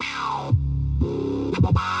Hello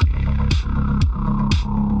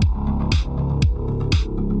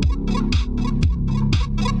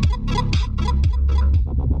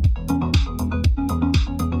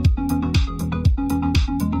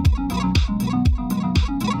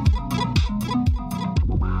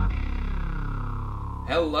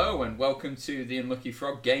and welcome to the Unlucky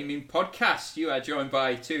Frog Gaming Podcast. You are joined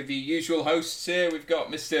by two of the usual hosts here. We've got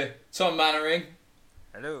Mr. Tom Mannering.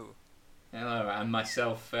 Hello. Hello, and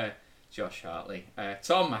myself, Josh Hartley.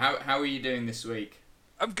 Tom, how are you doing this week?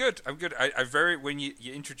 I'm good. When you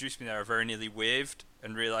introduced me there, I very nearly waved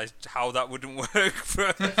and realised how that wouldn't work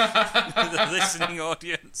for the listening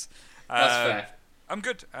audience. That's fair. I'm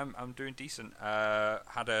good. I'm doing decent.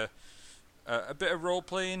 Had a bit of role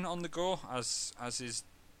playing on the go, as is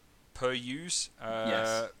per use.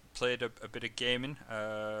 Yes. Played a bit of gaming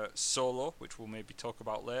solo, which we'll maybe talk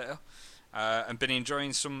about later. And been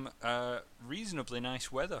enjoying some reasonably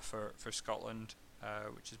nice weather for Scotland,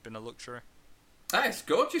 which has been a luxury. It's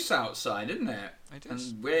gorgeous outside, isn't it? It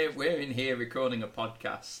is. And we're in here recording a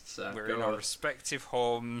podcast. So we're in our respective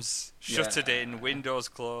homes, shuttered in, windows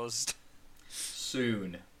closed.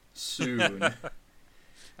 Soon.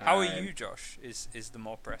 How are you, Josh? Is the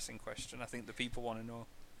more pressing question. I think the people want to know.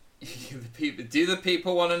 Do the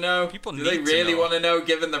people want to know? Do they really want to know,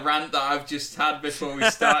 given the rant that I've just had before we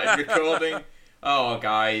started recording? Oh,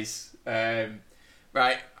 guys.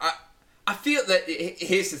 Right. I feel that,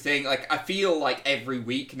 here's the thing, I feel like every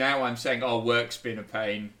week now I'm saying, oh, work's been a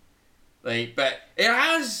pain. But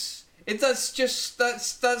that's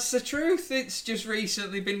the truth. It's just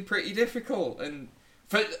recently been pretty difficult, and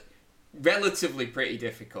relatively pretty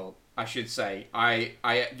difficult, I should say. I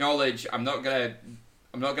acknowledge I'm not gonna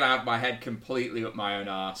have my head completely up my own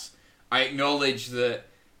arse. I acknowledge that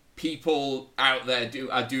people out there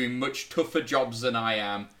are doing much tougher jobs than I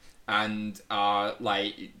am, and are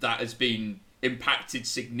that has been impacted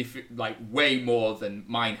way more than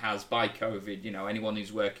mine has by COVID. You know, anyone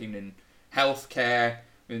who's working in healthcare,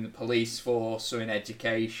 in the police force, or in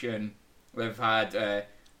education, they've had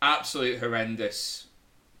absolute horrendous,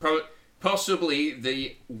 possibly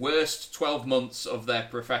the worst 12 months of their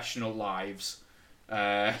professional lives.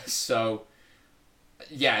 So,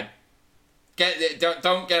 yeah,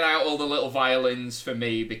 don't get out all the little violins for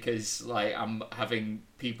me, because I'm having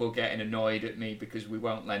people getting annoyed at me because we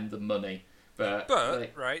won't lend them money. But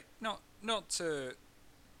right, not to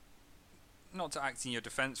act in your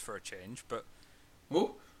defence for a change, but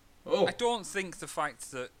I don't think the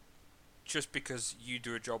fact that just because you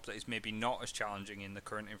do a job that is maybe not as challenging in the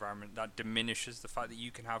current environment, that diminishes the fact that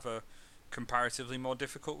you can have a comparatively more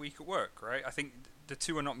difficult week at work, right? I think the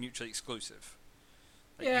two are not mutually exclusive.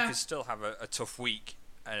 You can still have a tough week,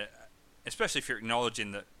 especially if you're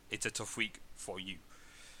acknowledging that it's a tough week for you.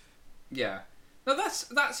 Yeah. No,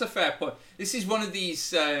 that's a fair point. This is one of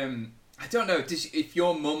these, I don't know, if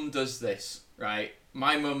your mum does this, right?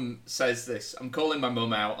 My mum says this. I'm calling my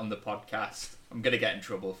mum out on the podcast. I'm going to get in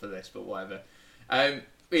trouble for this, but whatever.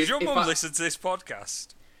 Does your mum listen to this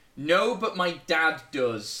podcast? No, but my dad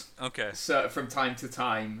does. Okay. So from time to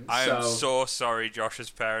time. I am so sorry, Josh's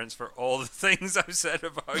parents, for all the things I've said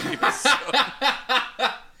about your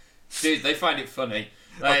son. Dude, they find it funny.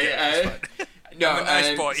 Okay, no, I'm a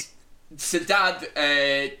nice boy. So Dad,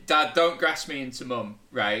 don't grasp me into Mum,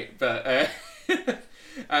 right? But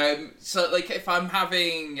so if I'm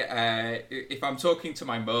if I'm talking to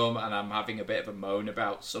my mum and I'm having a bit of a moan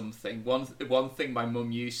about something, one thing my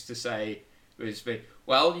mum used to say was,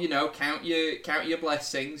 well, you know, count your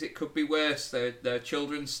blessings. It could be worse. There are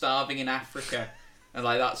children starving in Africa, and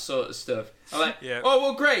that sort of stuff. I'm like, yeah. Oh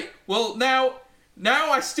well, great. Well, now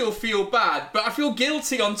I still feel bad, but I feel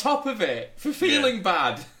guilty on top of it for feeling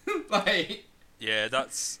bad. Yeah,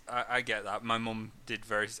 I get that. My mum did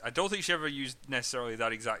I don't think she ever used necessarily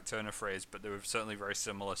that exact turn of phrase, but there were certainly very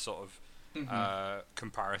similar sort of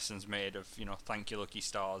comparisons made of, you know, thank you lucky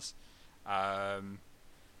stars.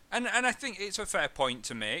 And I think it's a fair point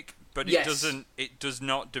to make, but it does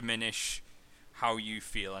not diminish how you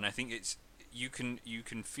feel. And I think you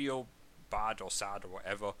can feel bad or sad or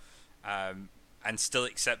whatever, and still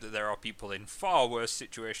accept that there are people in far worse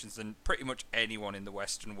situations than pretty much anyone in the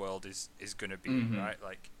Western world is going to be, right?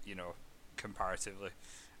 You know, comparatively.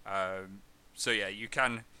 So yeah, you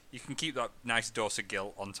can keep that nice dose of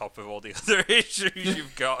guilt on top of all the other issues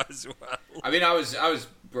you've got as well. I mean, I was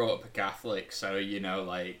brought up a Catholic, so, you know,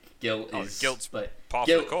 guilt's part of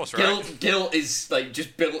the course, right? Guilt is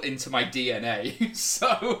just built into my DNA.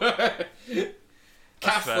 So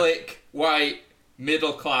Catholic, white,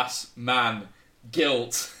 middle class man,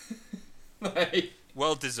 guilt.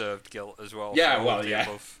 Well deserved guilt as well. Yeah, well, yeah.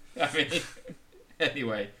 I mean,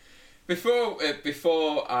 anyway.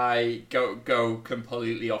 before I go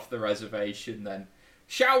completely off the reservation, then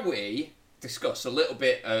shall we discuss a little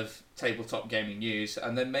bit of tabletop gaming news,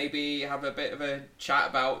 and then maybe have a bit of a chat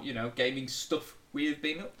about gaming stuff we have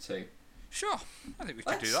been up to? Sure, I think we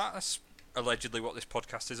could do that. That's allegedly what this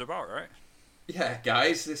podcast is about, right? Yeah,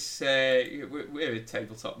 guys, we're a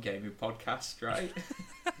tabletop gaming podcast, right?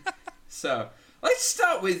 So let's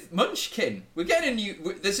start with Munchkin. We're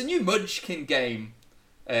getting there's a new Munchkin game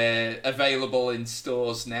available in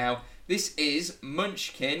stores now. This is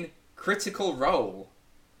Munchkin Critical Role,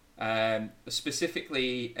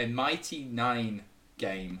 specifically a Mighty Nine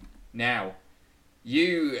game. Now,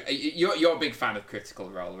 you're a big fan of Critical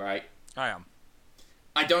Role, right? I am.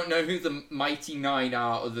 I don't know who the Mighty Nine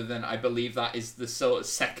are, other than I believe that is the sort of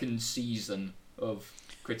second season of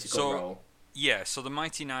Critical Role. Yeah, so the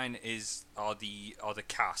Mighty Nine are the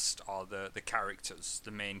cast, are the characters,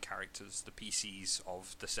 the main characters, the PCs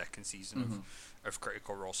of the second season of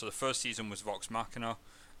Critical Role. So the first season was Vox Machina,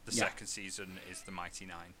 the second season is the Mighty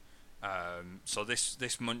Nine. So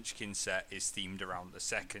this Munchkin set is themed around the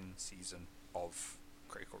second season of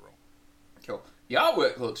Critical Role. Cool. The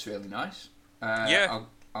artwork looks really nice. Yeah.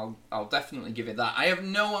 I'll definitely give it that. I have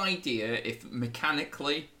no idea if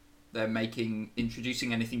mechanically they're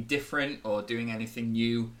introducing anything different or doing anything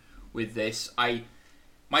new with this.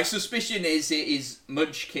 My suspicion is it is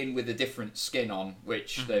Munchkin with a different skin on,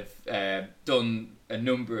 which they've done a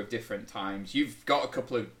number of different times. You've got a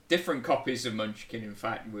couple of different copies of Munchkin. In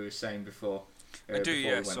fact, we were saying before. I do,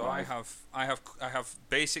 yeah. So I have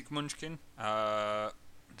basic Munchkin, the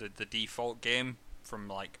default game from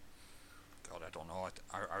like. God, I don't know.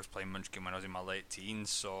 I was playing Munchkin when I was in my late teens,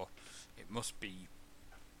 so it must be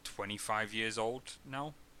 25 years old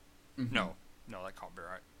now. No, that can't be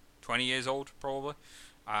right. 20 years old, probably.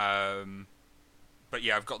 But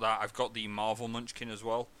yeah, I've got that. I've got the Marvel Munchkin as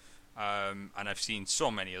well. And I've seen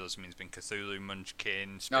so many others. I mean, it's been Cthulhu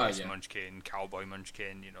Munchkin, Space Munchkin, Cowboy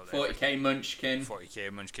Munchkin, 40k Munchkin.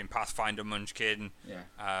 40k Munchkin, Pathfinder Munchkin.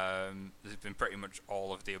 Yeah. There's been pretty much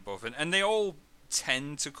all of the above. And they all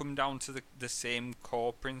tend to come down to the same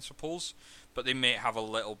core principles, but they may have a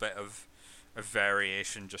little bit of a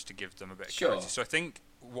variation just to give them a bit of character. So I think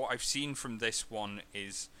what I've seen from this one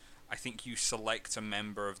is I think you select a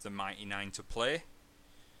member of the Mighty Nine to play,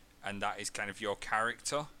 and that is kind of your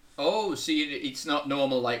character. Oh, so it's not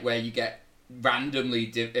normal like where you get randomly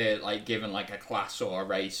given like a class or a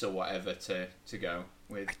race or whatever to go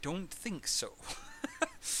with? I don't think so.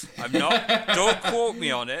 I'm not. Don't quote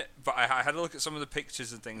me on it, but I had a look at some of the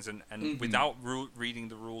pictures and things, and without reading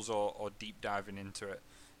the rules or deep diving into it,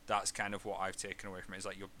 that's kind of what I've taken away from it. It's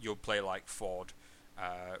like you'll play like Ford,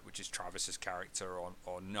 which is Travis's character,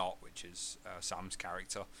 or not, which is Sam's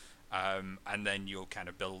character, and then you'll kind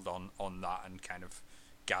of build on that and kind of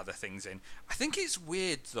gather things in. I think it's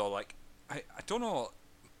weird though. Like I don't know.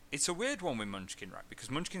 It's a weird one with Munchkin, right? Because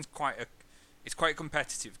Munchkin's quite a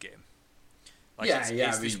competitive game. Like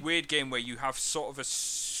it's this weird game where you have sort of a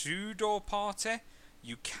pseudo party.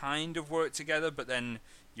 You kind of work together, but then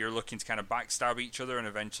you're looking to kind of backstab each other and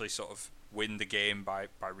eventually sort of win the game by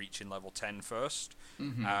reaching level 10 first.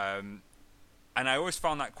 And I always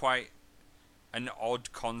found that quite an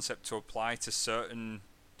odd concept to apply to certain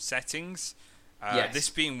settings. This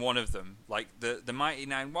being one of them. Like the Mighty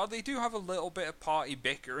Nine, while they do have a little bit of party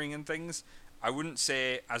bickering and things, I wouldn't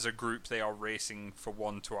say as a group they are racing for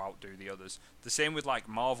one to outdo the others. The same with like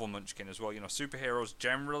Marvel Munchkin as well. Superheroes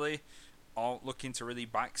generally aren't looking to really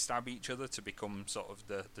backstab each other to become sort of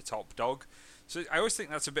the top dog. So I always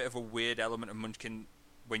think that's a bit of a weird element of Munchkin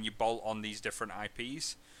when you bolt on these different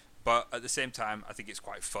IPs. But at the same time, I think it's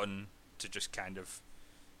quite fun to just kind of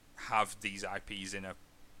have these IPs in a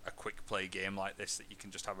quick play game like this that you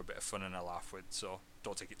can just have a bit of fun and a laugh with. So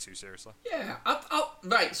don't take it too seriously. Yeah, I'll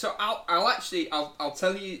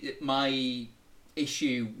tell you my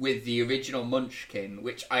issue with the original Munchkin,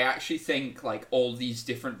 which I actually think like all these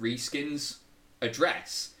different reskins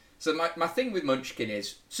address. So my thing with Munchkin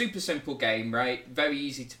is super simple game, right? Very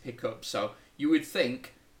easy to pick up. So you would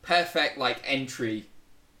think perfect like entry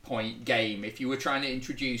point game if you were trying to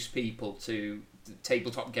introduce people to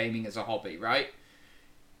tabletop gaming as a hobby, right?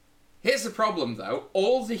 Here's the problem though,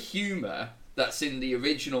 all the humour that's in the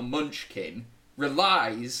original Munchkin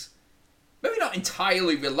relies, maybe not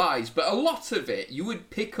entirely relies, but a lot of it you would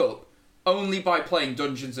pick up only by playing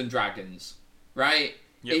Dungeons and Dragons, right?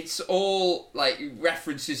 Yep. It's all like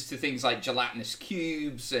references to things like gelatinous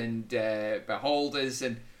cubes and beholders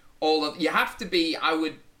and all of. You have to be.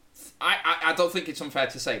 I don't think it's unfair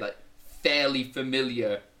to say like fairly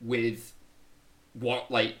familiar with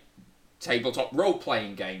what like tabletop role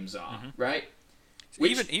playing games are, right?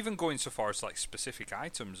 Even going so far as like specific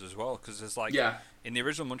items as well, because there's like in the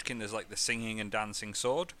original Munchkin there's like the singing and dancing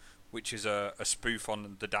sword, which is a spoof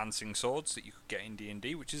on the dancing swords that you could get in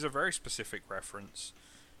D&D, which is a very specific reference.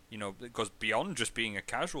 You know, it goes beyond just being a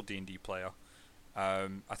casual D&D player. I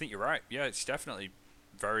think you're right. Yeah, it's definitely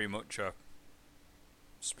very much a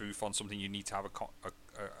spoof on something you need to have a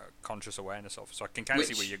conscious awareness of. So I can kind of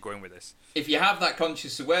see where you're going with this. If you have that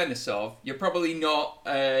conscious awareness of, you're probably not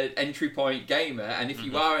an entry point gamer, and if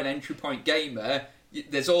you are an entry point gamer,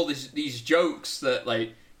 there's all these jokes that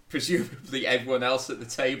like presumably everyone else at the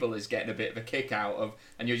table is getting a bit of a kick out of,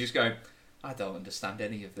 and you're just going, I don't understand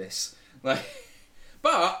any of this. Like,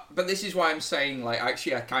 but this is why I'm saying, like,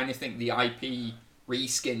 actually I kind of think the IP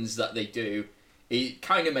reskins that they do, it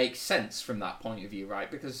kind of makes sense from that point of view,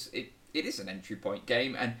 right? Because it is an entry point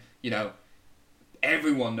game, and you know,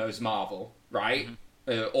 everyone knows Marvel, right?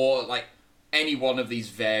 Or like any one of these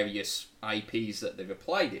various IPs that they've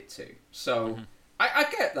applied it to. So I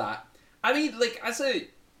get that. I mean, like as a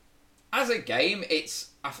game,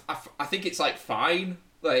 I think it's like fine.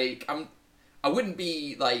 Like I wouldn't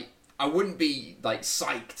be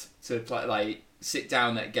psyched to play, like sit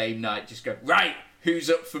down at game night, just go, right, who's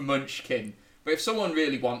up for Munchkin? But if someone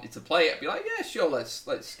really wanted to play it, I'd be like, yeah, sure,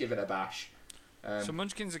 let's give it a bash. So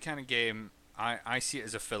Munchkin's a kind of game, I see it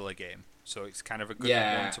as a filler game. So it's kind of a good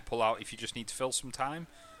one to pull out if you just need to fill some time.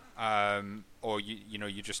 Or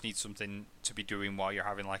you just need something to be doing while you're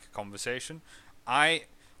having like a conversation.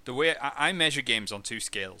 The way I measure games on two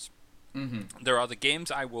scales. There are the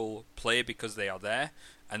games I will play because they are there,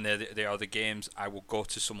 and they are the games I will go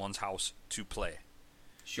to someone's house to play.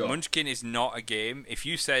 Sure. Munchkin is not a game. If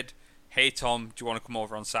you said, hey Tom, do you want to come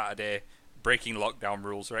over on Saturday? Breaking lockdown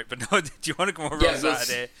rules, right? But no, do you want to come over on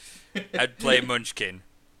Saturday and play Munchkin?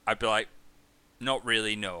 I'd be like, not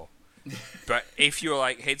really, no. But if you're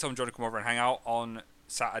like, hey Tom, do you want to come over and hang out on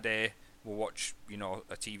Saturday? We'll watch,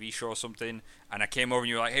 a TV show or something. And I came over and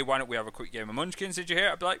you were like, hey, why don't we have a quick game of Munchkins? Did you hear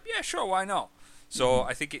it? I'd be like, yeah, sure, why not? So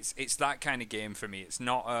I think it's that kind of game for me. It's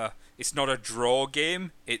not a draw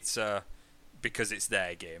game. It's because it's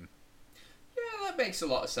their game. Yeah, that makes a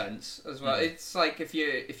lot of sense as well. It's like if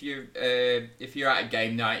you're at a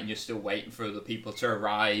game night and you're still waiting for other people to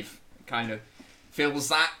arrive, it kind of fills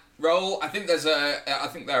that role. I think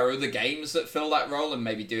there are other games that fill that role and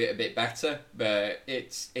maybe do it a bit better, but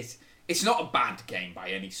it's not a bad game by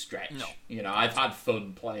any stretch. No. I've had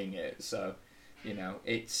fun playing it, so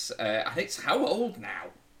it's I think it's how old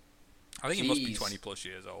now? I think it must be 20 plus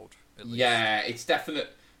years old. At least. Yeah, it's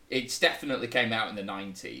definitely came out in the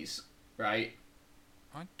 90s. Right?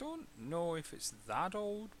 I don't know if it's that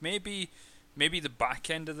old. Maybe the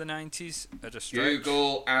back end of the 90s at a stretch.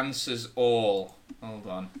 Google answers all. Hold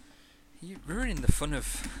on. You're ruining the fun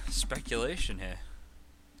of speculation here.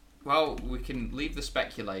 Well, we can leave the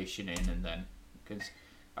speculation in and then.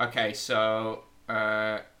 Okay, so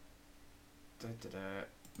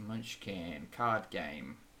Munchkin card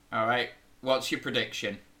game. Alright, what's your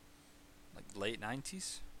prediction? Like late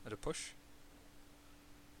 90s at a push?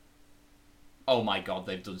 Oh my god,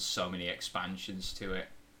 they've done so many expansions to it.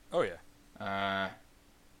 Oh yeah. I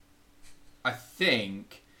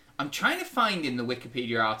think I'm trying to find in the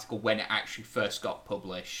Wikipedia article when it actually first got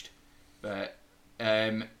published, but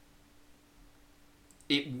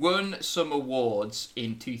it won some awards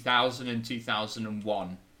in 2000 and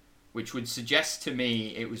 2001, which would suggest to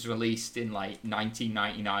me it was released in like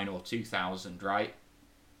 1999 or 2000, right?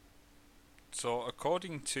 So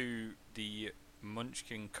according to the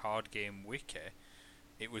Munchkin card game wiki,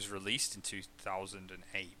 it was released in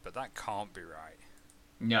 2008, but that can't be right.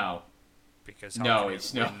 No. Because how can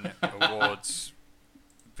it win awards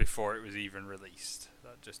before it was even released?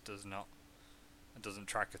 That just doesn't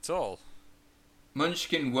track at all.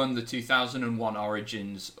 Munchkin won the 2001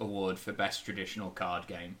 Origins Award for Best Traditional Card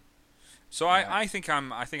Game. So I think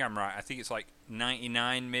I'm right. I think it's like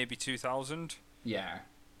 99, maybe 2000. Yeah.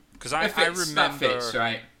 Because I remember that fits,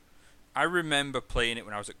 right? I remember playing it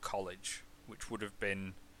when I was at college, which would have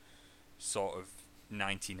been sort of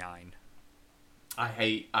 99. I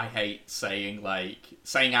hate saying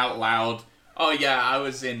out loud, oh yeah, I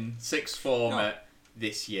was in sixth form at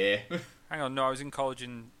this year. Hang on, no, I was in college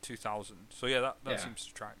in 2000. So yeah, that seems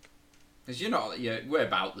to track. Because we're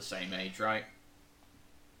about the same age, right?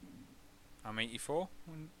 I'm 84.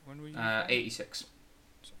 When were you? 86.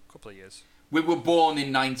 So a couple of years. We were born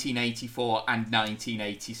in 1984 and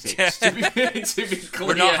 1986. to be clear,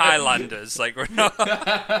 we're not Highlanders. Like we're not.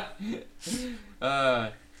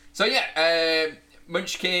 So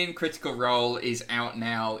Munchkin Critical Role is out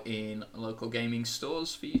now in local gaming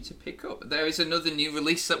stores for you to pick up. There is another new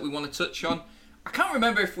release that we want to touch on. I can't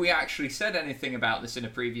remember if we actually said anything about this in a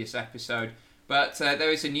previous episode, but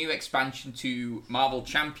there is a new expansion to Marvel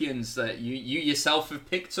Champions that you yourself have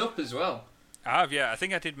picked up as well. I have, yeah. I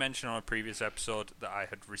think I did mention on a previous episode that I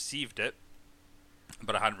had received it,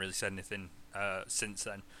 but I hadn't really said anything since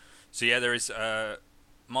then. So yeah, there is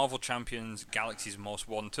Marvel Champions Galaxy's Most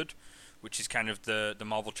Wanted, which is kind of the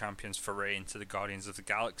Marvel Champions foray into the Guardians of the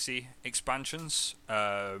Galaxy expansions,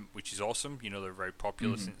 which is awesome. You know, they're very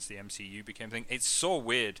popular since the MCU became a thing. It's so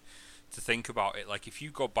weird to think about it. Like, if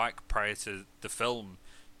you go back prior to the film,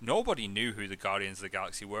 nobody knew who the Guardians of the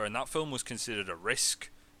Galaxy were, and that film was considered a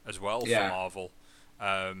risk as well for Marvel.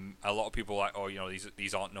 A lot of people were like, oh, you know,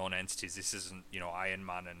 these aren't known entities. This isn't, you know, Iron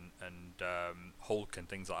Man and Hulk and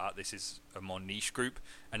things like that. This is a more niche group.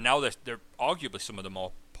 And now they're arguably some of the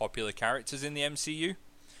more popular characters in the MCU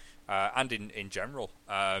and in general.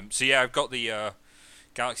 So yeah, I've got the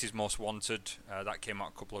Galaxy's Most Wanted. That came out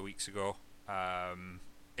a couple of weeks ago.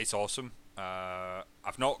 It's awesome.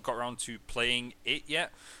 I've not got around to playing it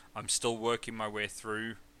yet. I'm still working my way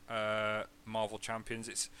through Marvel Champions.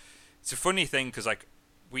 It's a funny thing because, like,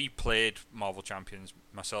 we played Marvel Champions,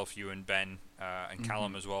 myself, you, and Ben, and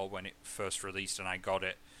Callum as well, when it first released, and I got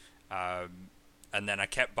it. And then I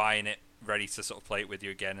kept buying it, ready to sort of play it with you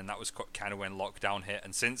again, and that was kind of when lockdown hit.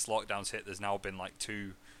 And since lockdown's hit, there's now been like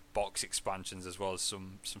 2 box expansions as well as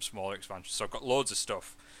some smaller expansions. So I've got loads of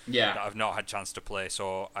stuff that I've not had a chance to play.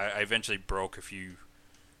 So I eventually broke a few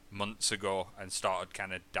months ago and started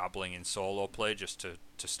kind of dabbling in solo play just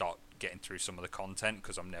to start getting through some of the content,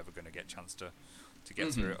 because I'm never going to get a chance to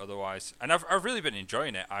get through it otherwise. And I've really been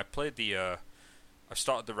enjoying it. I played I've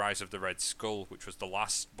started the Rise of the Red Skull, which was the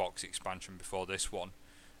last box expansion before this one,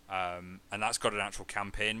 and that's got an actual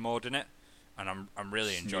campaign mode in it, and I'm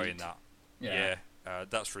really enjoying that. Yeah,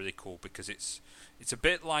 that's really cool because it's a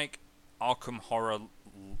bit like Arkham Horror.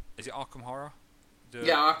 Is it Arkham Horror?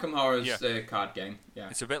 Arkham Horror's the card game. Yeah,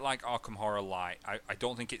 it's a bit like Arkham Horror Light. I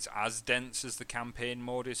don't think it's as dense as the campaign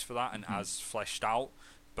mode is for that and as fleshed out,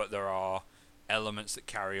 but there are elements that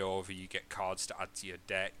carry over. You get cards to add to your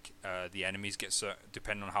deck. The enemies get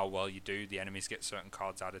depending on how well you do, the enemies get certain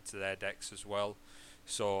cards added to their decks as well.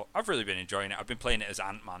 So I've really been enjoying it. I've been playing it as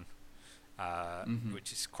Ant-Man,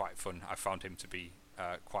 which is quite fun. I found him to be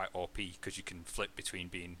quite OP because you can flip between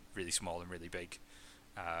being really small and really big,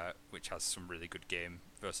 which has some really good game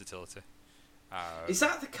versatility. Is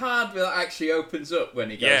that the card that actually opens up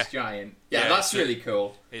when he goes giant? Yeah, that's really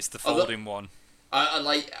cool. It's the folding one. I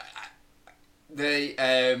like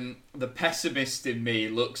the pessimist in me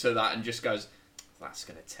looks at that and just goes, "That's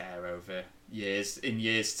gonna tear over years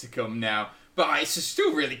to come now." But it's a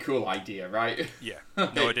still really cool idea, right? Yeah,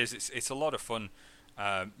 no, it is. It's a lot of fun.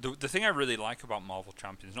 The thing I really like about Marvel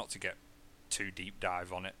Champions, not to get too deep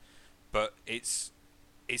dive on it, but it's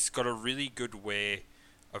got a really good way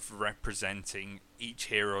of representing each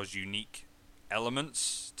hero's unique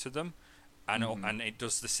elements to them, and it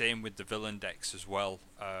does the same with the villain decks as well.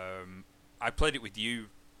 I played it with you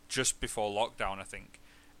just before lockdown, I think,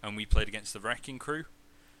 and we played against the Wrecking Crew.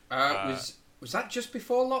 Was that just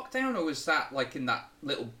before lockdown, or was that like in that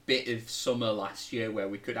little bit of summer last year where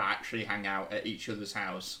we could actually hang out at each other's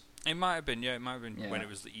house? It might have been, when it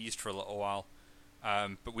was eased for a little while.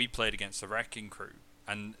 But we played against the Wrecking Crew,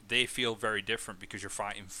 and they feel very different because you're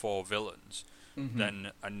fighting 4 villains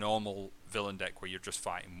than a normal villain deck where you're just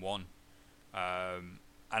fighting 1. And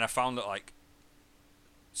I found that, like,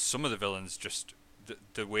 some of the villains just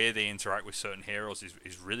the way they interact with certain heroes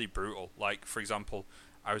is really brutal. Like, for example,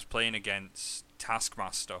 I was playing against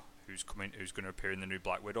Taskmaster, who's going to appear in the new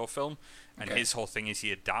Black Widow film, and his whole thing is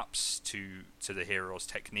he adapts to the hero's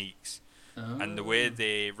techniques. And the way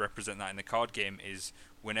they represent that in the card game is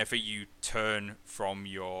whenever you turn from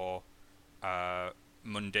your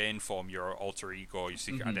mundane form, your alter ego, your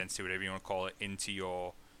secret identity, whatever you want to call it, into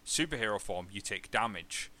your superhero form, you take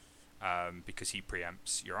damage because he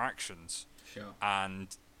preempts your actions. Sure.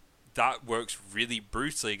 And that works really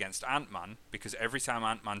brutally against Ant-Man, because every time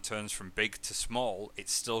Ant-Man turns from big to small, it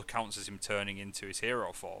still counts as him turning into his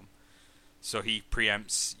hero form. So he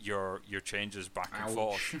preempts your changes back and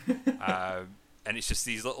forth. And it's just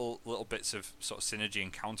these little bits of sort of synergy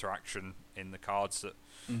and counteraction in the cards that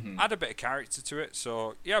add a bit of character to it.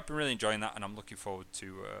 So yeah, I've been really enjoying that, and I'm looking forward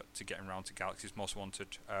to getting around to Galaxy's Most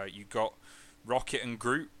Wanted. You got Rocket and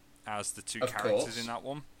Groot as the 2 characters in that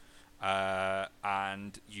one.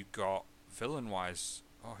 And you got villain-wise.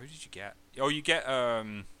 Oh, who did you get? Oh, you get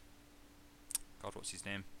God, what's his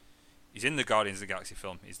name? He's in the Guardians of the Galaxy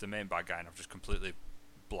film. He's the main bad guy, and I've just completely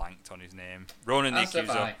blanked on his name. Ronan the Accuser.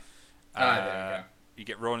 There you go. You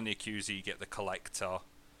get Ronan the Accuser. You get the Collector,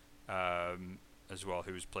 as well,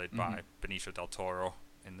 who was played by Benicio del Toro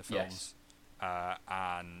in the films. Yes.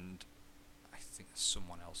 And I think there's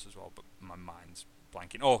someone else as well, but my mind's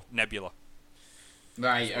blanking. Oh, Nebula.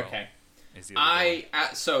 Right, well, okay.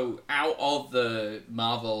 So out of the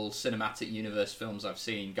Marvel Cinematic Universe films I've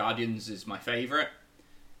seen, Guardians is my favourite.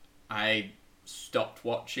 I stopped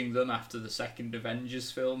watching them after the second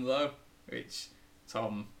Avengers film, though, which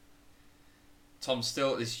Tom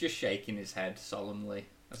still is just shaking his head solemnly.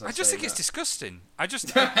 I just think it's disgusting. I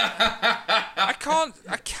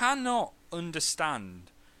cannot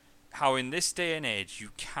understand how in this day and age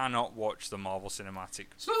you cannot watch the Marvel Cinematic.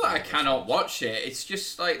 It's not that I cannot watch it. It's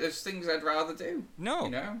just like there's things I'd rather do. No,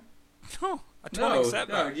 you know. No, I don't accept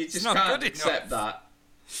that. No, you just can't accept that.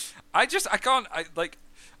 I can't.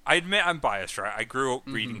 I admit I'm biased, right? I grew up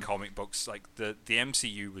reading comic books. Like the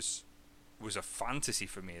MCU was a fantasy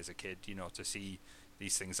for me as a kid. You know, to see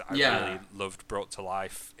these things that I really loved brought to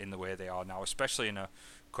life in the way they are now, especially in a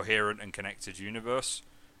coherent and connected universe.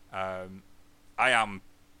 I am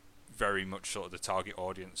very much sort of the target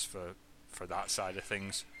audience for that side of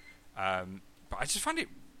things. But I just find it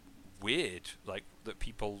weird, like, that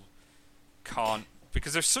people can't,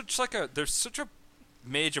 because there's such a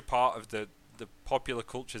major part of the popular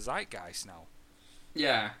culture zeitgeist now.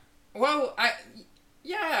 Yeah. Well,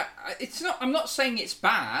 it's not. I'm not saying it's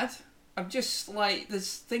bad. I'm just like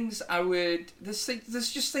there's just things I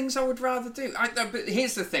would rather do. But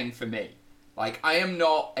here's the thing for me. Like, I am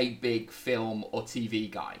not a big film or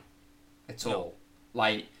TV guy at all.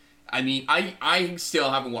 Like, I mean, I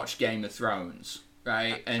still haven't watched Game of Thrones,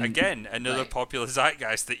 right? And again, another popular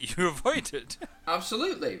zeitgeist that you avoided.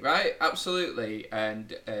 Absolutely, right? Absolutely.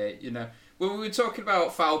 And, you know, when we were talking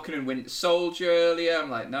about Falcon and Winter Soldier earlier, I'm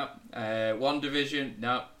like, no. WandaVision,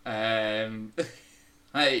 no.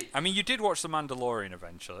 I mean, you did watch The Mandalorian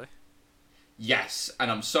eventually. Yes,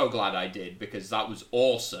 and I'm so glad I did, because that was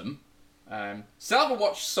awesome. Still haven't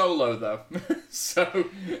watched Solo, though. So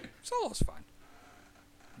Solo's fine.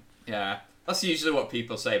 Yeah, that's usually what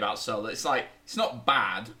people say about Solo. It's like, it's not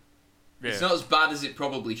bad. Yeah. It's not as bad as it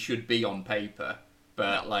probably should be on paper,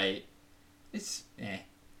 but like, it's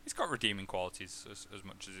It's got redeeming qualities as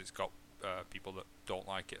much as it's got people that don't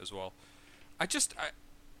like it as well.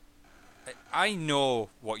 I know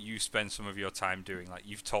what you spend some of your time doing. Like,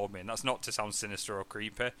 you've told me, and that's not to sound sinister or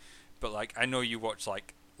creepy, but like, I know you watch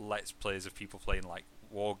like Let's Plays of people playing like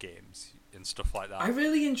war games and stuff like that. I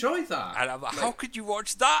really enjoy that. And I'm like, how could you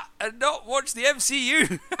watch that and not watch the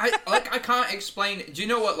MCU? I can't explain. Do you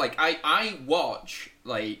know what? Like, I watch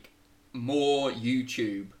like more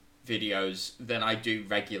YouTube videos than I do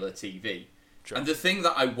regular TV. Sure. And the thing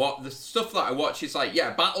that the stuff that I watch is like,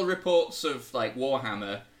 battle reports of like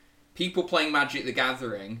Warhammer, people playing Magic the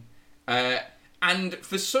Gathering, and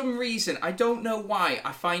for some reason, I don't know why,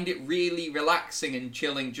 I find it really relaxing and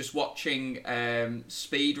chilling just watching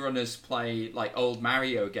speedrunners play like old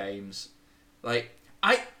Mario games. Like,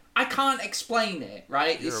 I can't explain it,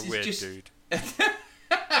 right? You're a weird dude.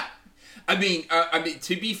 I mean,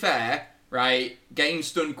 to be fair, right,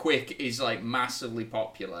 Games Done Quick is like massively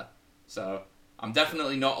popular, so I'm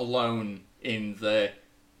definitely not alone in the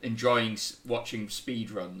enjoying watching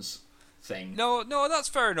speedruns thing. No, that's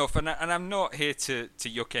fair enough, and I'm not here to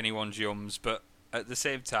yuck anyone's yums, but at the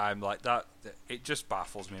same time, like that, it just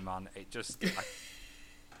baffles me, man. It just,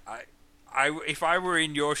 I if I were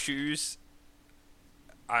in your shoes,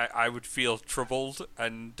 I would feel troubled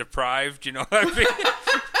and deprived. You know what I mean?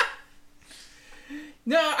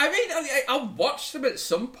 No, I mean, I'll watch them at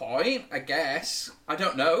some point, I guess. I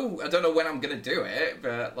don't know when I'm gonna do it,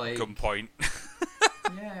 but like, good point.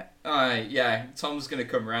 Yeah. Tom's gonna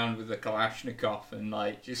come around with a Kalashnikov and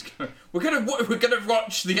like just go, we're gonna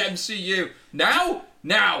watch the MCU now.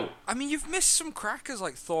 I mean, you've missed some crackers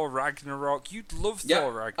like Thor Ragnarok. You'd love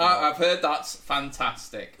Thor Ragnarok. I've heard that's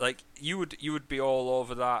fantastic. Like, you would be all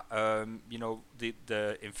over that. You know,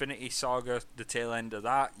 the Infinity Saga, the tail end of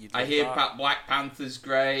that. I hear that. Black Panther's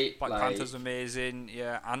great. Black Panther's amazing.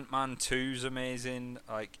 Yeah, Ant-Man 2's amazing.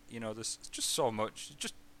 Like, you know, there's just so much.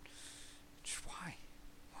 Just why?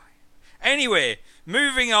 Anyway,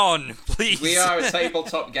 moving on, please. We are a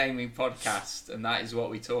tabletop gaming podcast, and that is what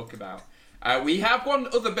we talk about. We have one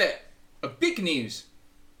other bit of big news.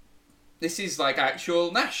 This is like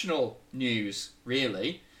actual national news,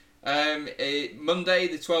 really. Monday,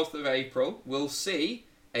 the 12th of April, we'll see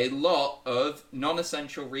a lot of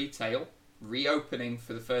non-essential retail reopening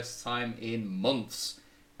for the first time in months.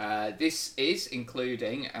 This is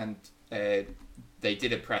including, and they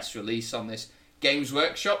did a press release on this, Games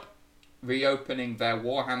Workshop reopening their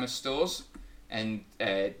Warhammer stores and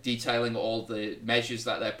detailing all the measures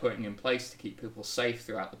that they're putting in place to keep people safe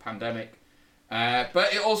throughout the pandemic.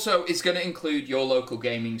 But it also is going to include your local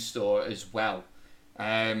gaming store as well.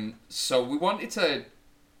 So we wanted to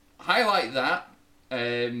highlight that.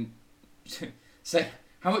 Say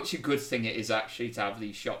how much a good thing it is actually to have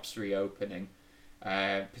these shops reopening.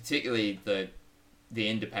 Particularly the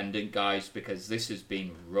independent guys, because this has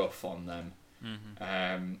been rough on them.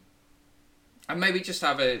 Mm-hmm. And maybe just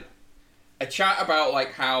have a chat about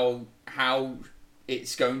like how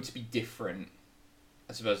it's going to be different,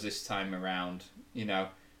 I suppose, this time around. You know,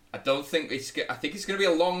 I think it's going to be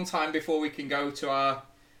a long time before we can go to our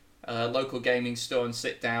local gaming store and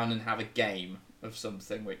sit down and have a game of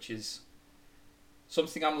something, which is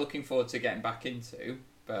something I'm looking forward to getting back into.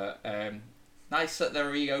 But nice that they're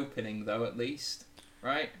reopening, though, at least,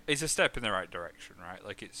 right? It's a step in the right direction, right?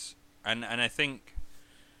 Like it's and I think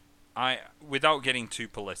without getting too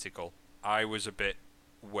political, I was a bit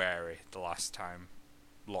wary the last time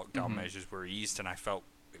lockdown measures were eased, and I felt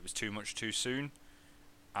it was too much too soon.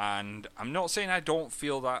 And I'm not saying I don't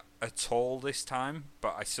feel that at all this time,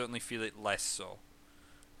 but I certainly feel it less so.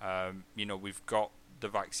 You know, we've got the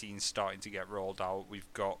vaccines starting to get rolled out.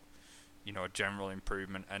 We've got, you know, a general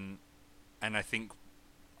improvement, and I think,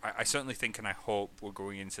 I certainly think, and I hope we're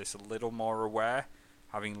going into this a little more aware,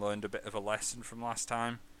 having learned a bit of a lesson from last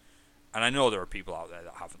time. And I know there are people out there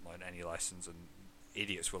that haven't learned any lessons, and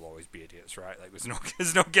idiots will always be idiots, right? Like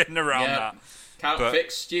there's no getting around that. Can't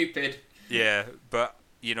fix stupid. Yeah, but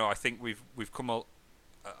you know, I think we've come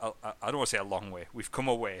I don't want to say a long way. We've come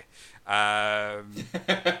away.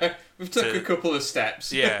 We've took a couple of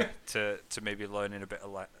steps. Yeah, to maybe learning a bit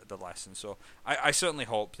of the lesson. So I certainly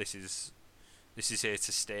hope this is here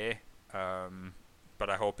to stay. But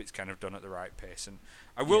I hope it's kind of done at the right pace. And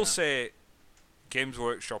I will say, Games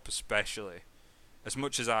Workshop especially, as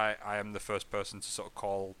much as I am the first person to sort of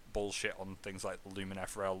call bullshit on things like the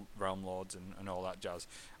Lumineth Realm Lords and all that jazz,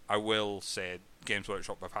 I will say Games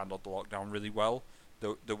Workshop have handled the lockdown really well.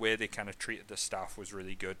 The way they kind of treated the staff was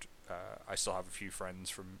really good. I still have a few friends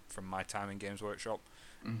from my time in Games Workshop,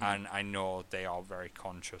 and I know they are very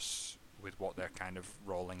conscious with what they're kind of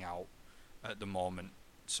rolling out at the moment.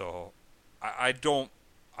 So I don't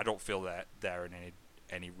feel that they're in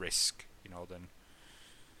any risk, you know,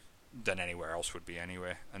 than anywhere else would be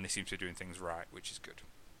anyway. And they seem to be doing things right, which is good.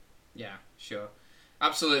 Yeah, sure,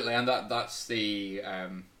 absolutely, and that's the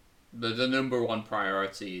number one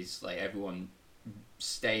priority is like everyone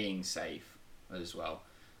staying safe as well.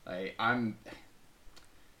 Like, I'm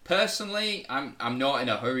not in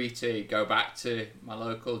a hurry to go back to my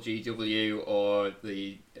local GW or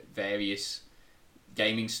the various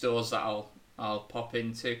gaming stores that I'll pop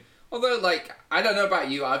into. Although, like, I don't know about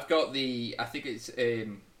you, I've got I think it's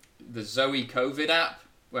the Zoe COVID app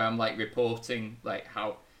where I'm like reporting like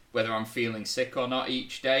whether I'm feeling sick or not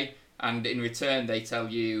each day, and in return they tell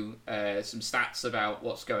you some stats about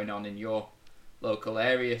what's going on in your local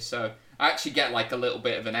area. So I actually get like a little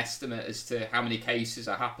bit of an estimate as to how many cases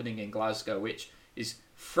are happening in Glasgow, which is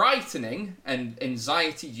frightening and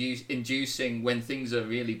anxiety-inducing when things are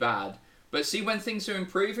really bad. But see, when things are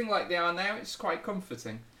improving like they are now, it's quite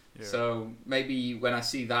comforting. Yeah. So maybe when I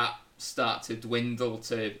see that start to dwindle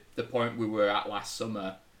to the point we were at last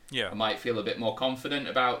summer, I might feel a bit more confident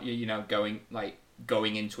about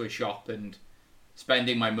going into a shop and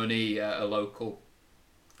spending my money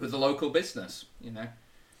with a local business, you know.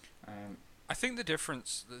 I think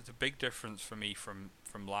the big difference for me from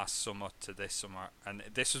last summer to this summer, and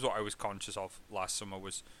this is what I was conscious of last summer,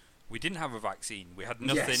 was we didn't have a vaccine. We had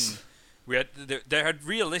nothing. Yes. There had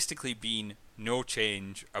realistically been no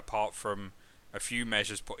change apart from a few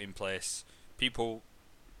measures put in place. People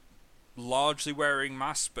largely wearing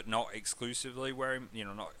masks, but not exclusively wearing, you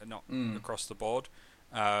know, not across the board.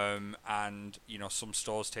 And you know, some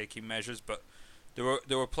stores taking measures, but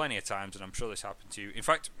there were plenty of times, and I'm sure this happened to you. In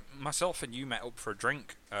fact, myself and you met up for a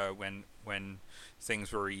drink when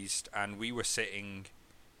things were eased, and we were sitting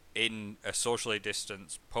in a socially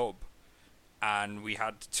distanced pub, and we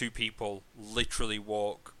had two people literally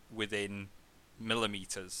walk within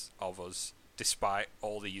millimeters of us, despite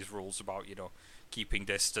all these rules about, you know, keeping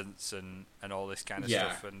distance and all this kind of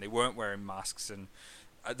stuff, and they weren't wearing masks. And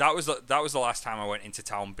that was the last time I went into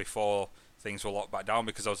town before things were locked back down,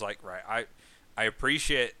 because I was like, right, I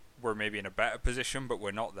appreciate we're maybe in a better position, but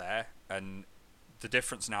we're not there. And the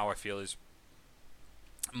difference now, I feel, is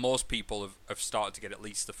most people have started to get at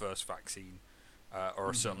least the first vaccine, or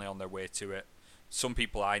are certainly on their way to it. Some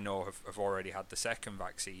people I know have already had the second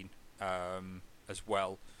vaccine as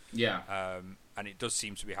well. Yeah. And it does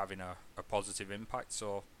seem to be having a positive impact.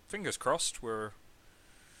 So fingers crossed, we're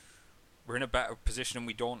in a better position and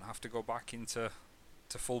we don't have to go back into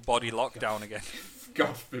full body lockdown again.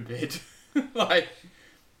 God forbid. Like,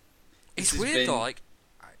 it's weird though. Like,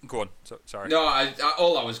 go on. Sorry. No,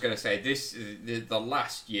 all I was going to say, the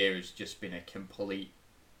last year has just been a complete.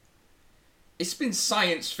 It's been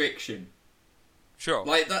science fiction. Sure.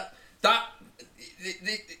 Like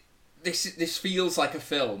this feels like a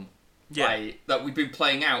film. Yeah. Like, that we've been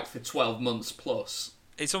playing out for 12 months plus.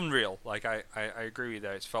 It's unreal. Like I agree with you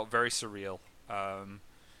there. It's felt very surreal.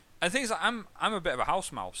 And things like I'm a bit of a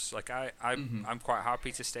house mouse. Like I'm quite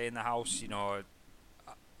happy to stay in the house. You know,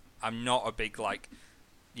 I'm not a big like,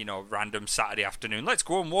 you know, random Saturday afternoon, let's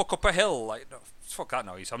go and walk up a hill. Like, no, fuck that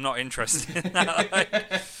noise. I'm not interested in that.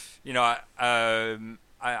 Like, you know,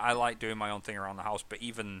 I like doing my own thing around the house. But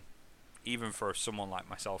even for someone like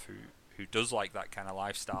myself who does like that kind of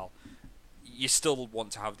lifestyle, you still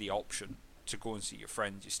want to have the option to go and see your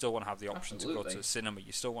friends. You still want to have the option to go to the cinema.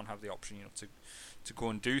 You still want to have the option, you know, to go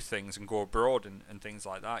and do things and go abroad and things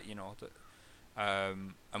like that. You know,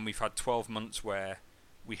 and we've had 12 months where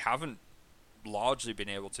we haven't largely been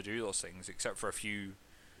able to do those things, except for a few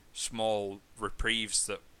small reprieves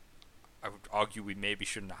that I would argue we maybe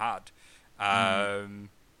shouldn't have had.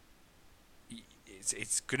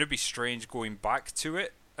 It's going to be strange going back to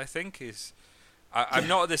it. I think I'm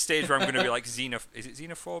not at the stage where I'm going to be like is it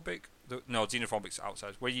xenophobic? No, xenophobic's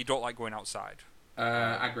outside, where you don't like going outside.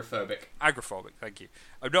 Agoraphobic. Agoraphobic, thank you.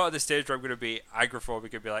 I'm not at the stage where I'm going to be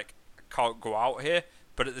agoraphobic and be like, I can't go out here,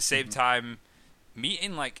 but at the same time,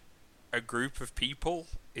 meeting like a group of people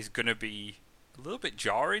is going to be a little bit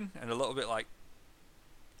jarring and a little bit like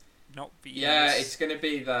not being... Yeah, it's going to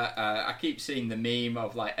be that... I keep seeing the meme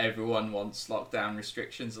of like everyone once lockdown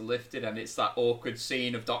restrictions are lifted, and it's that awkward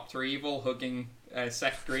scene of Dr. Evil hugging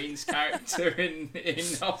Seth Green's character in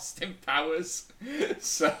Austin Powers.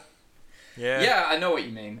 So... Yeah, I know what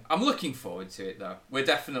you mean. I'm looking forward to it though. We're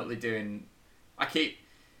definitely doing... I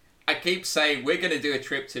keep saying we're going to do a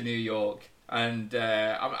trip to New York, and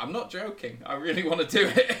I'm not joking. I really want to do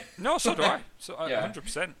it. No, so do I. So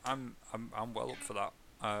 100%. I'm well up for that.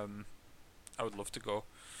 I would love to go.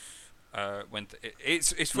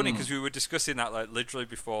 It's funny because we were discussing that like literally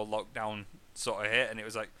before lockdown sort of hit, and it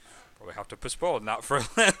was like probably have to postpone that for a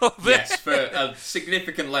little bit. Yes, for a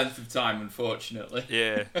significant length of time, unfortunately.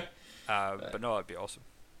 Yeah. But no, that'd be awesome.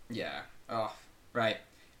 Yeah. Oh, right.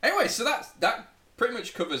 Anyway, so that pretty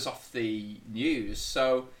much covers off the news.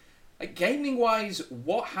 So, gaming-wise,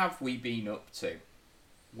 what have we been up to?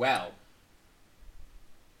 Well.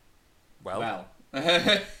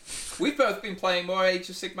 We've both been playing more Age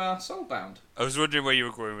of Sigmar Soulbound. I was wondering where you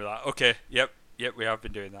were going with that. Okay, yep, we have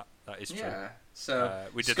been doing that. That is true. Yeah. So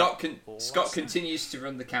Scott continues to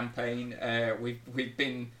run the campaign. We've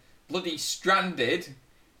been bloody stranded,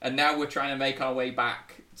 and now we're trying to make our way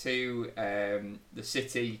back to the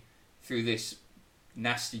city through this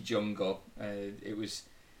nasty jungle. It was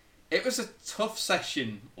a tough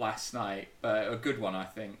session last night, but a good one, I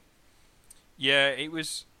think. Yeah, it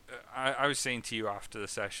was. I was saying to you after the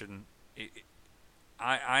session,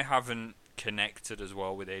 I haven't connected as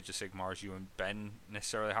well with Age of Sigmar as you and Ben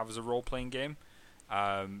necessarily have as a role-playing game.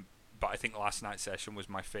 But I think last night's session was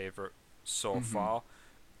my favourite so far,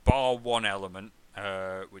 bar one element,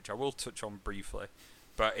 which I will touch on briefly.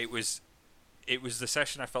 But it was the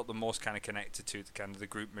session I felt the most kind of connected to, the kind of the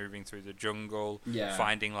group moving through the jungle,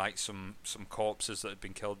 finding like some corpses that had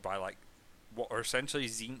been killed by like what are essentially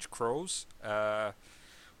Tzeentch crows.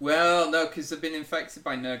 Well, no, because they've been infected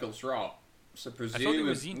by Nurgle's rot. So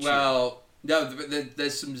presumably, well, no,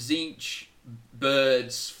 there's some Tzeentch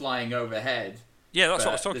birds flying overhead. Yeah, that's what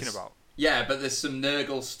I was talking about. Yeah, but there's some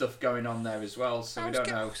Nurgle stuff going on there as well, so we don't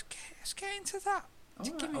know. Let's get into that.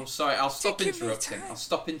 Oh, sorry, I'll stop interrupting.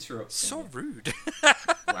 So rude.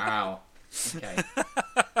 Wow. Okay.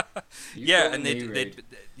 Yeah, and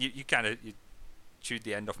you kind of chewed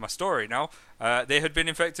the end off my story now. They had been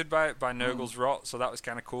infected by Nurgle's rot, so that was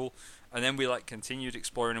kind of cool. And then we like continued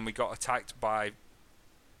exploring, and we got attacked by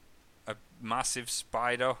a massive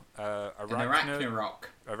spider, Arachnarok,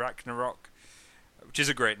 which is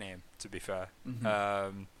a great name, to be fair.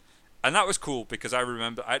 And that was cool because I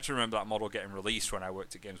actually remember that model getting released when I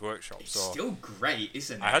worked at Games Workshop. It's still great,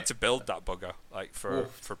 isn't it? I had to build that bugger like for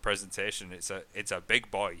presentation. It's a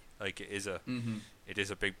big boy. Like it is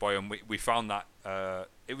a big boy, and we found that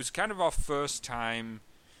it was kind of our first time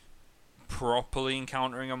properly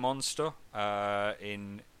encountering a monster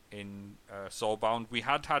in Soulbound. We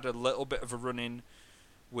had a little bit of a run-in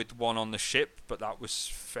with one on the ship, but that was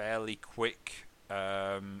fairly quick,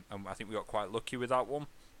 and I think we got quite lucky with that one.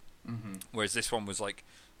 Whereas this one was like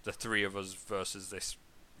the three of us versus this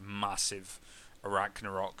massive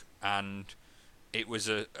Arachnarok, and it was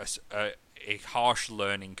a harsh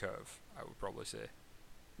learning curve, I would probably say.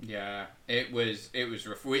 Yeah, it was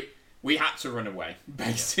rough. We had to run away,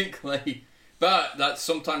 basically. Yeah. But that's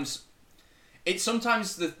sometimes... It's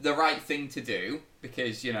sometimes the right thing to do,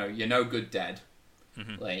 because, you're no good dead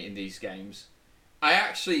late in these games. I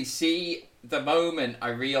actually see the moment I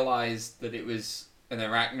realised that it was an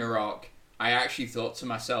Ragnarok, I actually thought to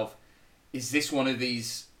myself, is this one of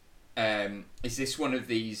these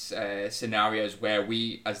scenarios where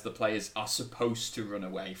we, as the players, are supposed to run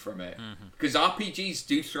away from it? Because RPGs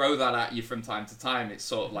do throw that at you from time to time. It's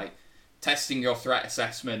sort of like testing your threat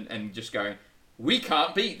assessment and just going, we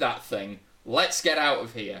can't beat that thing. Let's get out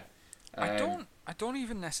of here. I don't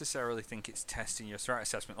even necessarily think it's testing your threat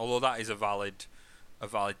assessment, although that is a valid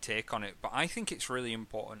take on it. But I think it's really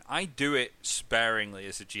important. I do it sparingly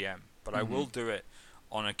as a GM, but I will do it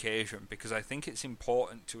on occasion, because I think it's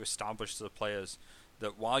important to establish to the players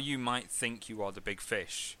that while you might think you are the big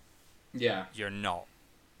fish, you're not,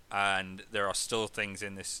 and there are still things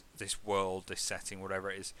in this world, this setting, whatever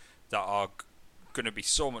it is, that are going to be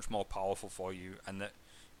so much more powerful for you, and that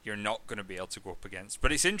you're not going to be able to go up against.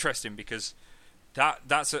 But it's interesting because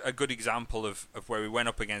that's a good example of where we went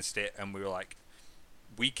up against it and we were like,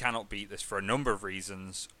 we cannot beat this for a number of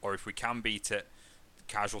reasons, or if we can beat it,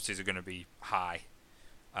 casualties are going to be high.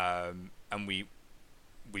 And we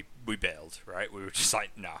bailed, right? We were just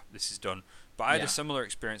like, nah, this is done. But I had a similar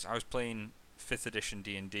experience. I was playing 5th edition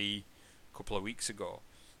D&D a couple of weeks ago,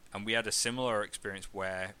 and we had a similar experience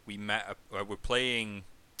where we're playing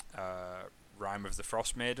Rime of the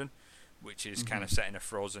Frost Maiden, which is kind of set in a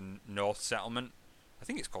frozen north settlement. I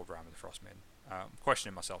think it's called Rime of the Frost Maiden. I'm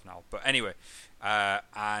questioning myself now. But anyway,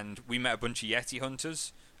 and we met a bunch of Yeti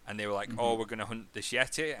hunters, and they were like, oh, we're going to hunt this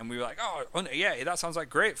Yeti. And we were like, oh, hunt a Yeti, that sounds like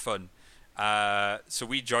great fun. So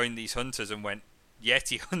we joined these hunters and went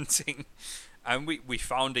Yeti hunting. And we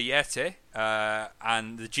found a Yeti.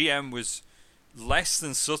 And the GM was less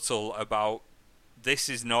than subtle about, this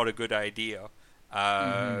is not a good idea,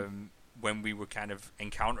 when we were kind of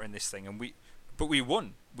encountering this thing. But we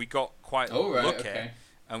won. We got quite lucky. Okay.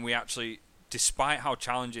 And we actually, despite how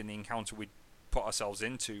challenging the encounter we put ourselves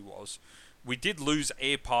into was, we did lose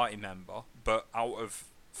a party member, but out of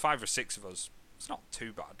 5 or 6 of us, it's not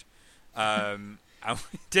too bad. And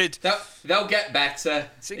we did... They'll get better.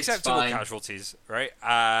 It's acceptable casualties, right?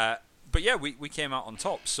 But yeah, we came out on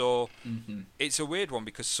top. So it's a weird one,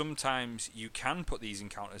 because sometimes you can put these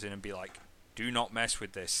encounters in and be like, do not mess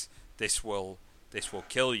with this. This will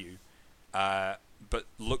kill you. But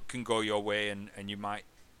luck can go your way, and you might,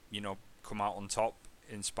 come out on top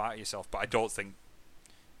in spite of yourself. But I don't think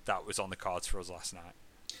that was on the cards for us last night.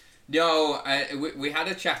 No, we had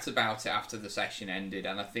a chat about it after the session ended,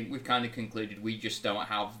 and I think we've kind of concluded we just don't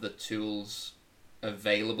have the tools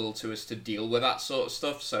available to us to deal with that sort of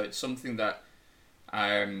stuff. So it's something that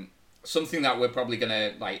we're probably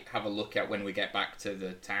gonna have a look at when we get back to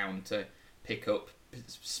the town, to pick up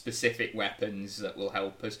specific weapons that will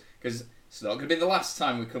help us, because it's not going to be the last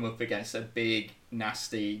time we come up against a big,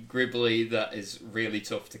 nasty gribbly that is really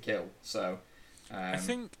tough to kill. So I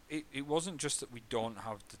think it wasn't just that we don't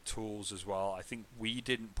have the tools as well. I think we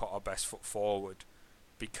didn't put our best foot forward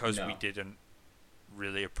because we didn't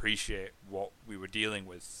really appreciate what we were dealing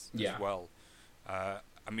with as well. I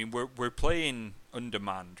mean, we're playing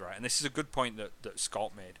undermanned, right? And this is a good point that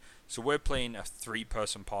Scott made. So we're playing a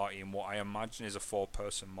 3-person party in what I imagine is a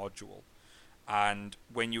 4-person module. And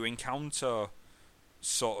when you encounter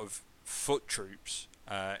sort of foot troops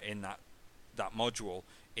in that module,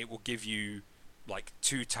 it will give you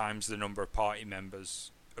 2 times the number of party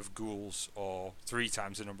members of ghouls, or 3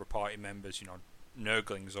 times the number of party members,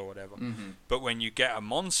 nurglings or whatever. But when you get a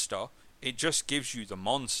monster, it just gives you the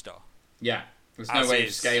monster. Yeah, there's no way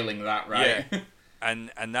of scaling that, right? Yeah.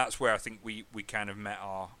 and that's where I think we kind of met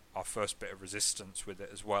our first bit of resistance with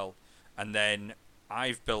it as well. And then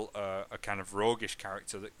I've built a kind of roguish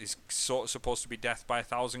character that is sort of supposed to be death by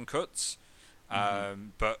 1,000 cuts,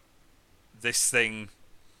 but this thing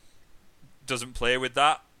doesn't play with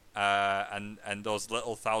that, and those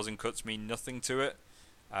little 1,000 cuts mean nothing to it.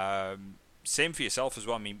 Same for yourself as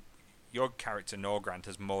well. I mean, your character Norgrand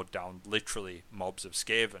has mowed down literally mobs of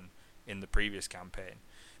Skaven in the previous campaign,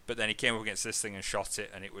 but then he came up against this thing and shot it,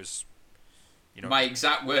 and it was, my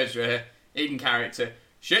exact words were, in character,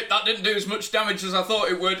 shit, that didn't do as much damage as I thought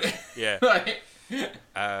it would. Yeah.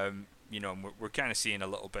 We're kind of seeing a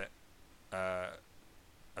little bit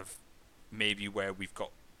of maybe where we've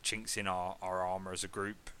got chinks in our armor as a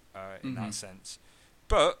group in that sense.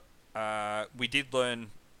 But we did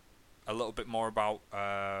learn a little bit more about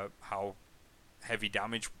how heavy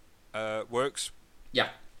damage works. Yeah.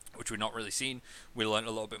 which we've not really seen. We learned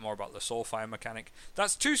a little bit more about the Soulfire mechanic.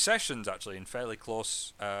 That's 2 sessions, actually, in fairly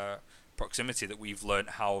close proximity that we've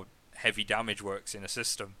learned how heavy damage works in a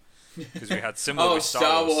system. Because we had similar with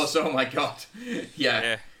Star Wars. Oh my god.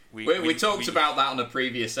 Yeah. We talked about that on a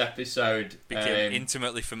previous episode. Became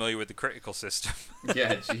intimately familiar with the critical system.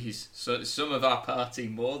 Yeah, jeez. So some of our party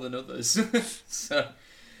more than others. So,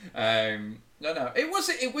 no.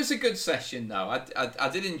 It was a good session though. I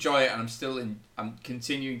did enjoy it, and I'm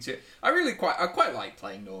continuing to. I quite like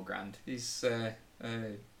playing Norgrand. It's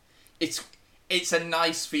a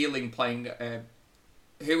nice feeling playing.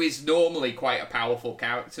 Who is normally quite a powerful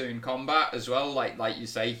character in combat as well. Like you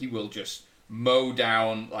say, he will just mow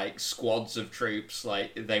down like squads of troops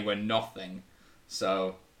like they were nothing.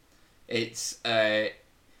 So that's a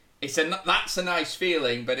nice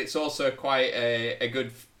feeling, but it's also quite a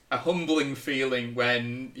humbling feeling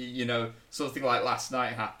when something like last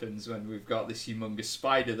night happens, when we've got this humongous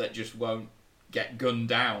spider that just won't get gunned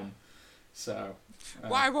down. So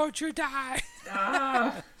why won't you die?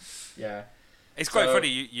 Yeah. It's quite funny.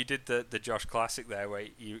 You did the Josh Classic there, where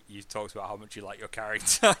you talked about how much you like your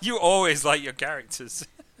character. You always like your characters.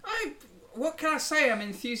 What can I say? I'm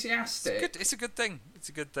enthusiastic. It's a good thing. It's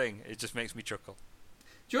a good thing. It just makes me chuckle.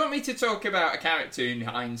 Do you want me to talk about a character in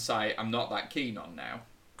hindsight I'm not that keen on now?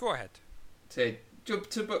 Go ahead. To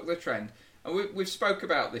buck the trend. And we've spoke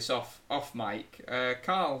about this off mic.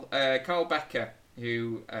 Carl Becker,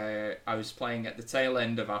 who I was playing at the tail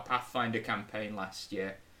end of our Pathfinder campaign last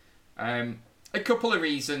year. A couple of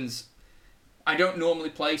reasons. I don't normally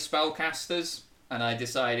play spellcasters, and I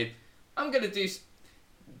decided I'm going to do...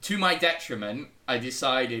 To my detriment, I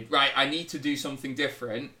decided, right, I need to do something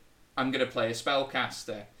different. I'm going to play a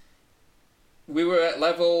spellcaster. We were at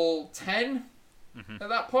level 10 at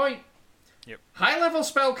that point. Yep. High-level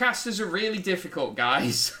spellcasters are really difficult,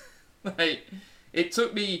 guys. It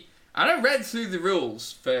took me... And I read through the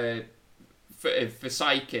rules for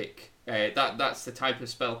Psychic. That's the type of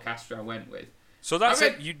spellcaster I went with. So that's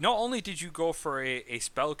it. You not only did you go for a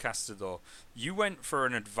spellcaster though, you went for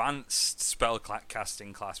an advanced spell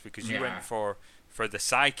casting class, because you went for the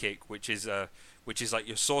Psychic, which is like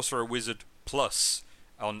your Sorcerer Wizard plus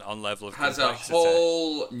on level of complexity. Has a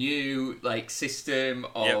whole new system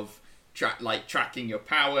of tracking your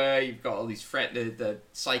power. You've got all these the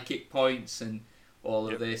psychic points and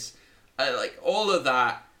all of this, all of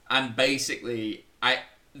that, and basically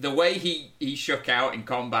the way he shook out in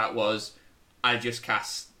combat was, I just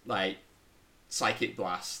cast Psychic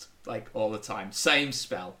Blast all the time. Same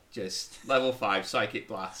spell, just level 5 Psychic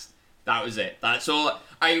Blast. That was it. That's all.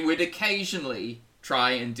 I would occasionally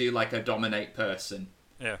try and do a Dominate person.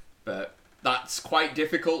 Yeah. But that's quite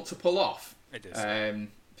difficult to pull off. It is.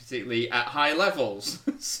 Particularly at high levels.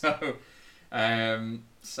 So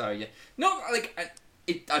yeah. Not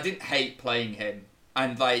I didn't hate playing him.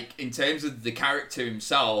 And in terms of the character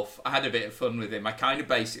himself, I had a bit of fun with him. I kind of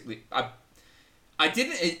basically I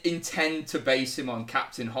didn't intend to base him on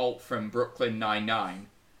Captain Holt from Brooklyn Nine-Nine,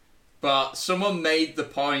 but someone made the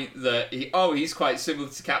point that he's quite similar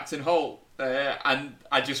to Captain Holt, and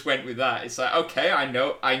I just went with that. It's okay, I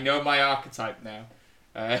know my archetype now.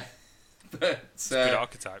 But it's a good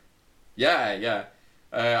archetype. Yeah.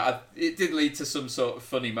 It did lead to some sort of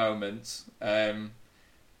funny moments.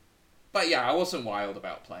 But yeah, I wasn't wild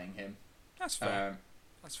about playing him. That's fair.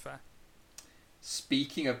 That's fair.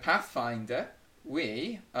 Speaking of Pathfinder,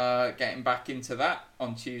 we are getting back into that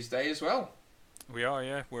on Tuesday as well. We are,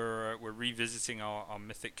 yeah. We're revisiting our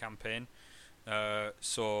Mythic campaign.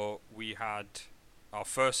 So we had our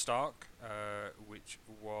first arc, which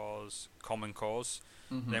was Common Cause.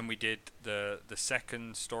 Mm-hmm. Then we did the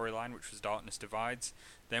second storyline, which was Darkness Divides.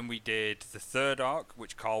 Then we did the third arc,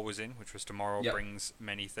 which Carl was in, which was Tomorrow Brings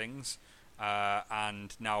Many Things.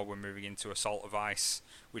 And now we're moving into Assault of Ice,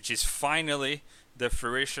 which is finally the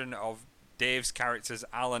fruition of Dave's character's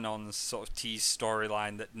Alanon's sort of tease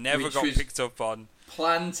storyline that never got picked up on.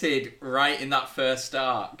 Planted right in that first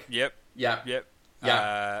arc. Yep.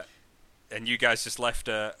 Yeah. And you guys just left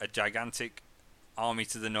a gigantic army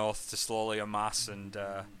to the north to slowly amass and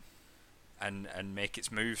make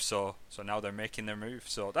its move. So now they're making their move.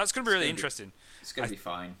 So that's going to be really interesting. It's going to be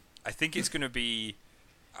fine. I think it's going to be...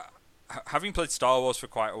 having played Star Wars for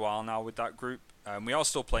quite a while now with that group, we are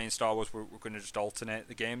still playing Star Wars. We're going to just alternate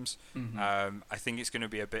the games. Mm-hmm. I think it's going to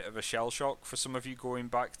be a bit of a shell shock for some of you going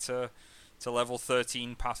back to level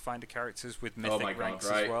 13 Pathfinder characters with Mythic ranks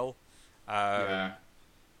as well.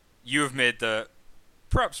 You have made the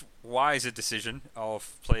perhaps wiser decision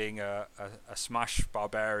of playing a Smash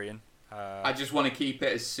Barbarian. I just want to keep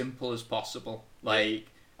it as simple as possible.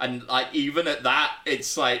 Even at that,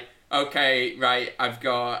 it's okay, right, I've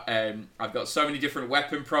got so many different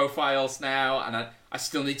weapon profiles now, and I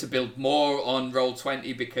still need to build more on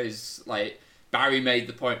Roll20 because, like, Barry made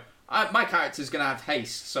the point, my character's going to have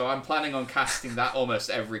haste, so I'm planning on casting that almost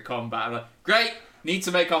every combat. I'm like, great, need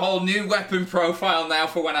to make a whole new weapon profile now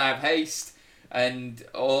for when I have haste, and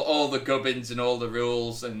all the gubbins and all the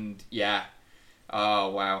rules, and yeah. Oh,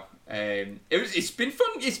 wow. It's been fun.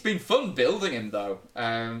 It's been fun building him, though.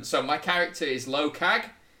 So my character is Lokag.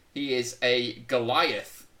 He is a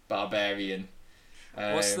Goliath barbarian.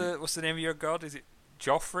 What's the name of your god? Is it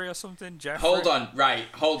Joffrey or something? Jeffrey? Hold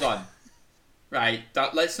on. Right,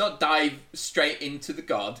 let's not dive straight into the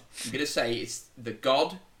god. I'm going to say it's the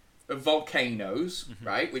god of volcanoes,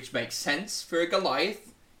 right? Which makes sense for a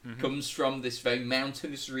Goliath. Comes from this very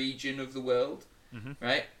mountainous region of the world,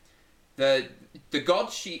 right? The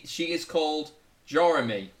god, she is called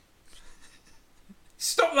Joramey.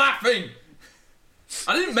 Stop laughing!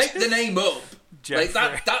 I didn't make the name up. Like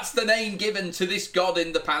that's the name given to this god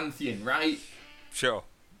in the pantheon, right? Sure.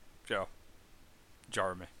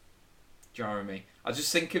 Joramey. I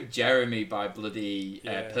just think of Jeremy by bloody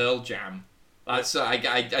Pearl Jam. That's I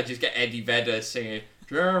just get Eddie Vedder singing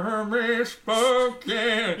Jeremy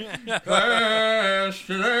spoken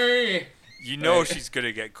yesterday. You know she's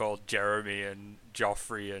gonna get called Jeremy and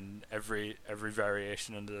Joffrey and every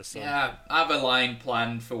variation under the sun. Yeah, I have a line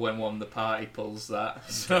planned for when one of the party pulls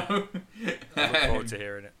that. So I look forward to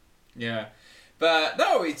hearing it. Yeah, but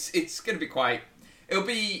no, it's gonna be quite. It'll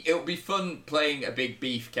be fun playing a big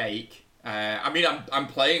beefcake. I mean, I'm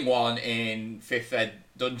playing one in 5th Ed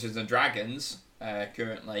Dungeons and Dragons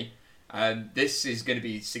currently, and this is going to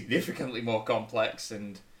be significantly more complex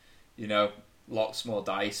and, lots more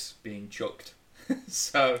dice being chucked.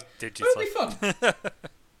 So it'll be fun.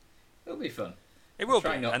 It'll be fun. It will be,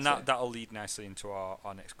 and that'll lead nicely into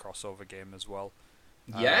our next crossover game as well.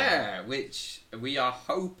 Yeah, which we are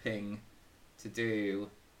hoping to do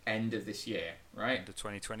end of this year, right? End of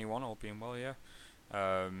 2021, all being well, yeah.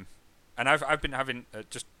 And I've been having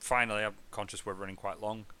just finally. I'm conscious we're running quite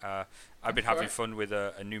long. I've been having fun with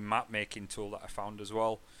a new map making tool that I found as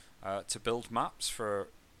well to build maps for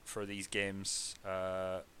these games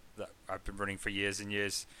that I've been running for years and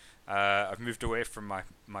years. I've moved away from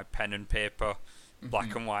my pen and paper,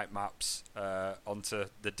 black and white maps onto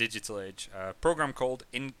the digital age. A program called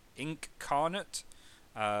Incarnate,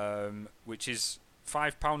 which is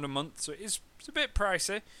 £5 a month, so it's a bit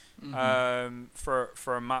pricey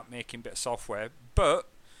for a map making bit of software, but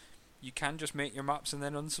you can just make your maps and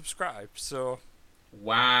then unsubscribe. So,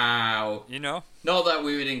 wow, not that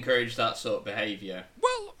we would encourage that sort of behaviour.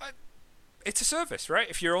 Well, it's a service, right?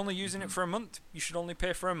 If you're only using it for a month, you should only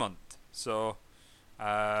pay for a month. So,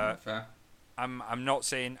 fair. I'm not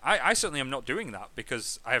saying I certainly am not doing that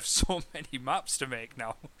because I have so many maps to make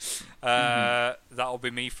now. That'll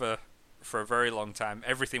be me for a very long time.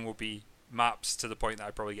 Everything will be maps to the point that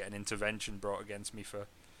I probably get an intervention brought against me for,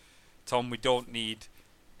 Tom, we don't need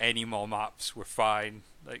any more maps. We're fine.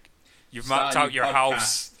 Like, you've mapped out your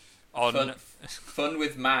house on fun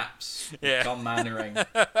with maps. Yeah. Tom Mannering.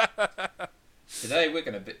 Today we're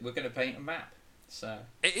gonna paint a map. So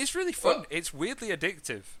it is really fun. Well, it's weirdly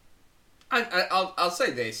addictive. I'll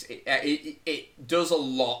say this. It does a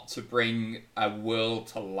lot to bring a world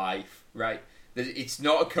to life, right? It's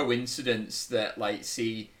not a coincidence that, like,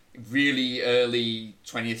 see, really early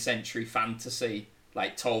 20th century fantasy,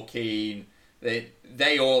 like Tolkien,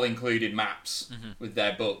 they all included maps with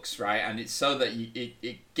their books, right? And it's so that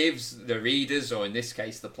it gives the readers, or in this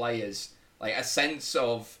case the players, like a sense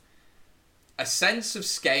of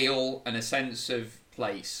scale and a sense of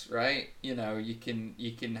place, right? You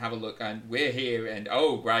can have a look, and we're here, and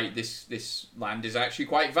oh right, this land is actually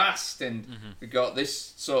quite vast, and we've got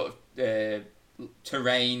this sort of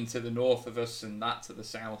terrain to the north of us and that to the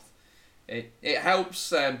south. It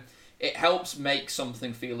helps make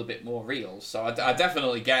something feel a bit more real. So I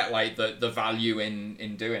definitely get, like, the value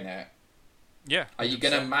in doing it. Yeah. Are you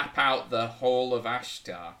going to map out the whole of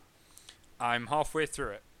Ashtar? I'm halfway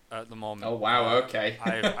through it at the moment. Oh wow, okay.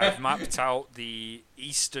 I've mapped out the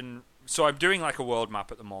eastern. So I'm doing like a world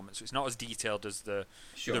map at the moment. So it's not as detailed as the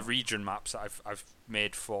region maps that I've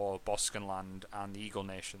made for Boskenland and the Eagle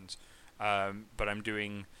Nations. But I'm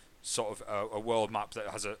doing sort of a world map that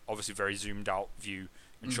has a obviously very zoomed out view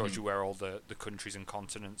and shows you where all the countries and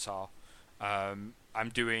continents are. I'm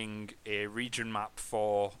doing a region map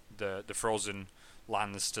for the frozen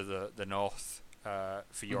lands to the north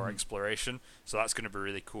for your exploration. So that's going to be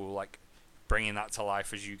really cool, like bringing that to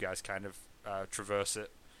life as you guys kind of traverse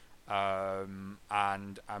it. And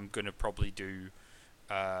I'm going to probably do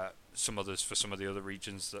some others for some of the other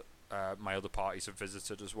regions that my other parties have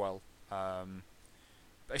visited as well.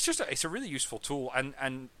 It's a really useful tool,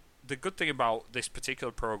 and the good thing about this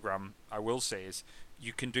particular program, I will say, is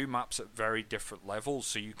you can do maps at very different levels.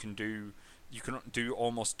 So you can do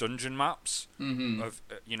almost dungeon maps of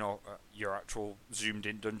your actual zoomed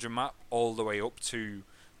in dungeon map, all the way up to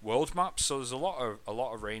world maps. So there's a lot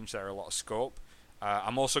of range there, a lot of scope.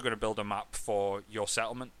 I'm also going to build a map for your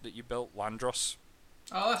settlement that you built, Landros.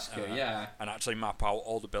 Oh, that's good, yeah. And actually map out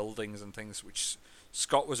all the buildings and things, which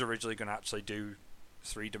Scott was originally going to actually do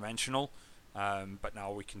 3-dimensional, but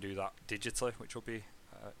now we can do that digitally, which will be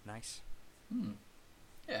nice.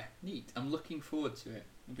 Yeah, neat. I'm looking forward to it.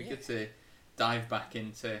 It'll be good to dive back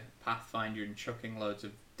into Pathfinder and chucking loads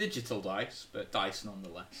of digital dice, but dice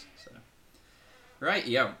nonetheless. So, right,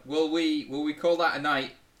 yeah. Will we call that a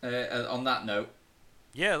night on that note?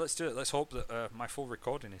 Yeah, let's do it. Let's hope that my full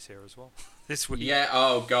recording is here as well this week. Yeah.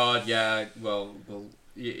 Oh God. Yeah. Well.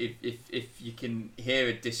 If you can hear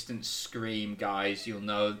a distant scream, guys, you'll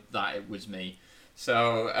know that it was me.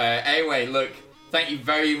 So anyway, look. Thank you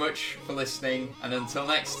very much for listening, and until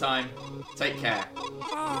next time, take care.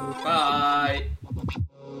 Bye.